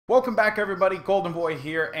Welcome back everybody, Golden Boy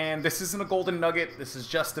here, and this isn't a golden nugget, this is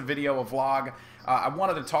just a video, a vlog. I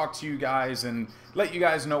wanted to talk to you guys and let you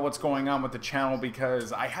guys know what's going on with the channel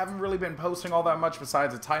because I haven't really been posting all that much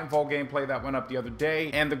besides the Titanfall gameplay that went up the other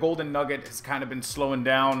day, and the golden nugget has kind of been slowing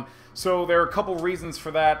down. So there are a couple reasons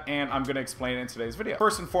for that, and I'm going to explain it in today's video.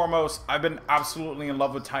 First and foremost, I've been absolutely in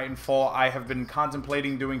love with Titanfall. I have been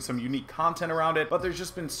contemplating doing some unique content around it, but there's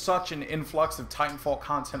just been such an influx of Titanfall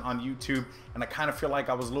content on YouTube, and I kind of feel like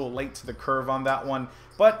I was a little late to the curve on that one.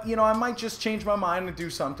 But, you know, I might just change my mind and do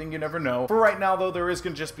something, you never know. For right now, though, there is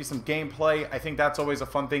going to just be some gameplay. I think that's always a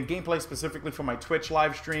fun thing. Gameplay specifically for my Twitch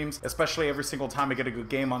live streams, especially every single time I get a good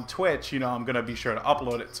game on Twitch, you know, I'm going to be sure to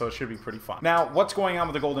upload it, so it should be pretty fun. Now, what's going on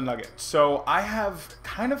with the Golden Nugget? So, I have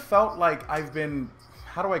kind of felt like I've been,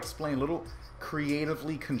 how do I explain, a little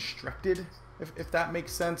creatively constricted, if that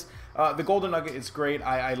makes sense. The Golden Nugget is great.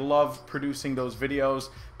 I love producing those videos,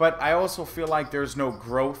 but I also feel like there's no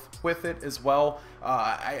growth with it as well.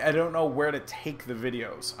 I don't know where to take the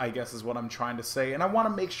videos, I guess is what I'm trying to say. And I want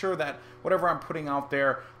to make sure that whatever I'm putting out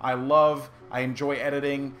there, I love, I enjoy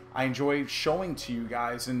editing, I enjoy showing to you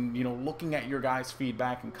guys and, you know, looking at your guys'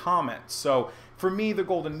 feedback and comments. So for me, the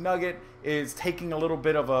Golden Nugget is taking a little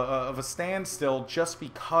bit of a standstill just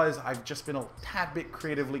because I've just been a tad bit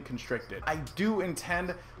creatively constricted. I do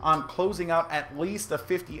intend on closing out at least the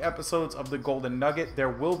 50 episodes of the Golden Nugget. There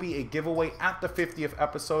will be a giveaway at the 50th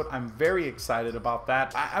episode. I'm very excited about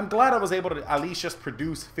that. I'm glad I was able to at least just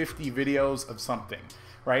produce 50 videos of something,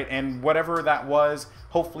 right? And whatever that was,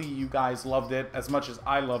 hopefully you guys loved it as much as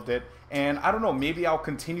I loved it. And I don't know, maybe I'll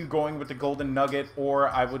continue going with the Golden Nugget, or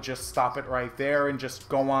I would just stop it right there and just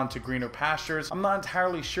go on to greener pastures. I'm not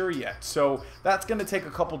entirely sure yet. So that's going to take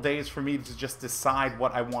a couple days for me to just decide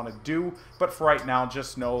what I want to do. But for right now,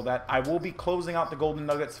 just know that I will be closing out the Golden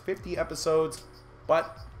Nuggets 50 episodes,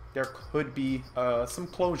 but there could be some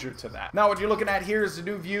closure to that. Now, what you're looking at here is the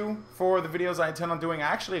new view for the videos I intend on doing. I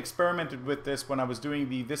actually experimented with this when I was doing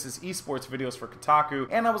the This Is Esports videos for Kotaku,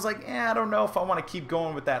 and I was like, I don't know if I want to keep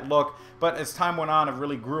going with that look. But as time went on, it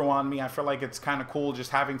really grew on me. I feel like it's kind of cool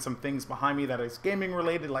just having some things behind me that is gaming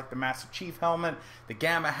related, like the Master Chief helmet, the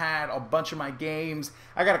Gamma hat, a bunch of my games.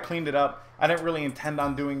 I gotta clean it up. I didn't really intend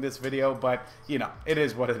on doing this video, but, you know, it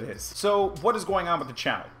is what it is. So, what is going on with the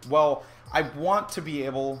channel? Well, I want to be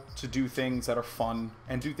able to do things that are fun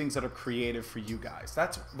and do things that are creative for you guys.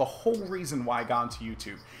 That's the whole reason why I got into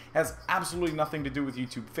YouTube. It has absolutely nothing to do with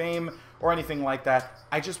YouTube fame or anything like that.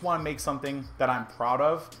 I just want to make something that I'm proud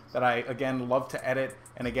of, that I, again, love to edit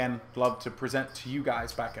and, again, love to present to you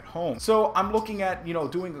guys back at home. So I'm looking at, you know,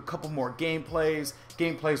 doing a couple more gameplays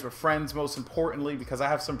with friends, most importantly, because I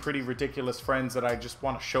have some pretty ridiculous friends that I just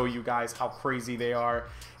want to show you guys how crazy they are.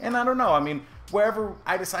 And I don't know, I mean, wherever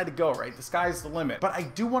I decide to go, right? The sky's the limit. But I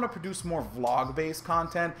do want to produce more vlog-based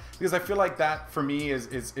content because I feel like that for me is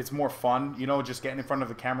it's more fun, you know, just getting in front of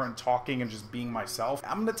the camera and talking and just being myself.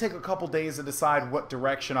 I'm gonna take a couple days to decide what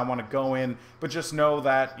direction I want to go in, but just know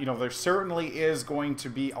that, you know, there certainly is going to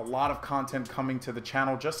be a lot of content coming to the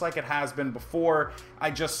channel, just like it has been before. I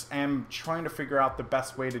just am trying to figure out the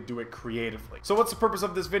best way to do it creatively. So what's the purpose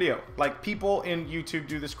of this video? Like, people in YouTube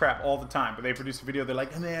do this crap all the time, but they produce a video, they're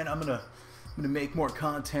like, hey man, I'm gonna make more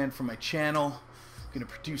content for my channel. I'm gonna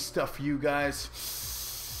produce stuff for you guys.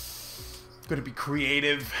 Gonna be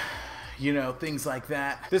creative, you know, things like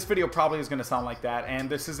that. This video probably is gonna sound like that, and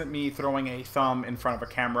this isn't me throwing a thumb in front of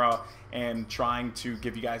a camera and trying to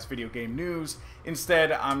give you guys video game news.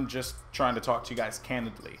 Instead, I'm just trying to talk to you guys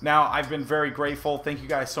candidly. Now, I've been very grateful. Thank you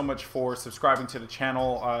guys so much for subscribing to the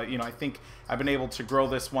channel. You know, I think I've been able to grow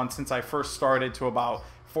this one since I first started to about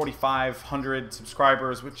 4,500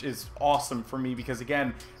 subscribers, which is awesome for me because,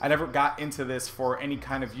 again, I never got into this for any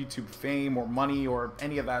kind of YouTube fame or money or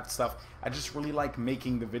any of that stuff. I just really like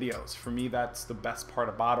making the videos. For me, that's the best part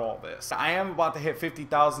about all this. I am about to hit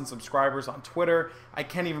 50,000 subscribers on Twitter. I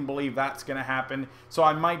can't even believe that's gonna happen. So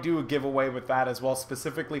I might do a giveaway with that as well,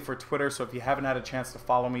 specifically for Twitter. So if you haven't had a chance to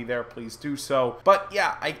follow me there, please do so. But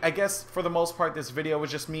yeah, I guess for the most part, this video was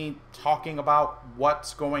just me talking about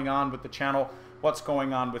what's going on with the channel, what's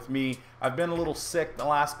going on with me. I've been a little sick the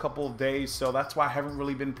last couple of days, so that's why I haven't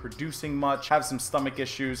really been producing much. Have some stomach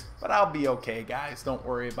issues, but I'll be okay, guys. Don't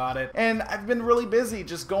worry about it. And I've been really busy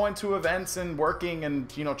just going to events and working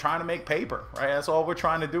and, you know, trying to make paper, right? That's all we're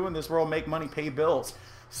trying to do in this world, make money, pay bills.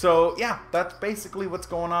 So yeah, that's basically what's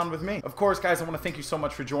going on with me. Of course, guys, I want to thank you so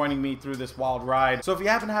much for joining me through this wild ride. So if you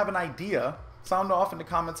happen to have an idea, sound off in the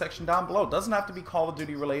comment section down below. Doesn't have to be Call of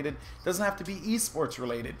Duty related, doesn't have to be esports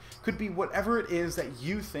related, could be whatever it is that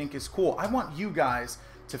you think is cool. I want you guys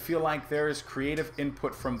to feel like there is creative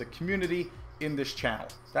input from the community in this channel.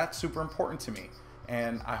 That's super important to me.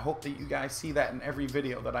 and I hope that you guys see that in every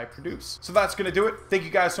video that I produce. So that's going to do it. Thank you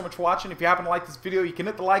guys so much for watching. If you happen to like this video, you can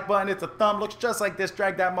hit the like button, hit the thumb, looks just like this,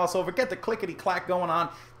 drag that mouse over, get the clickety-clack going on,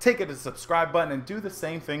 take it to the subscribe button, and do the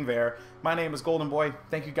same thing there. My name is Golden Boy.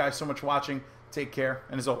 Thank you guys so much for watching. Take care,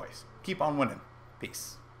 and as always, keep on winning.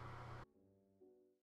 Peace.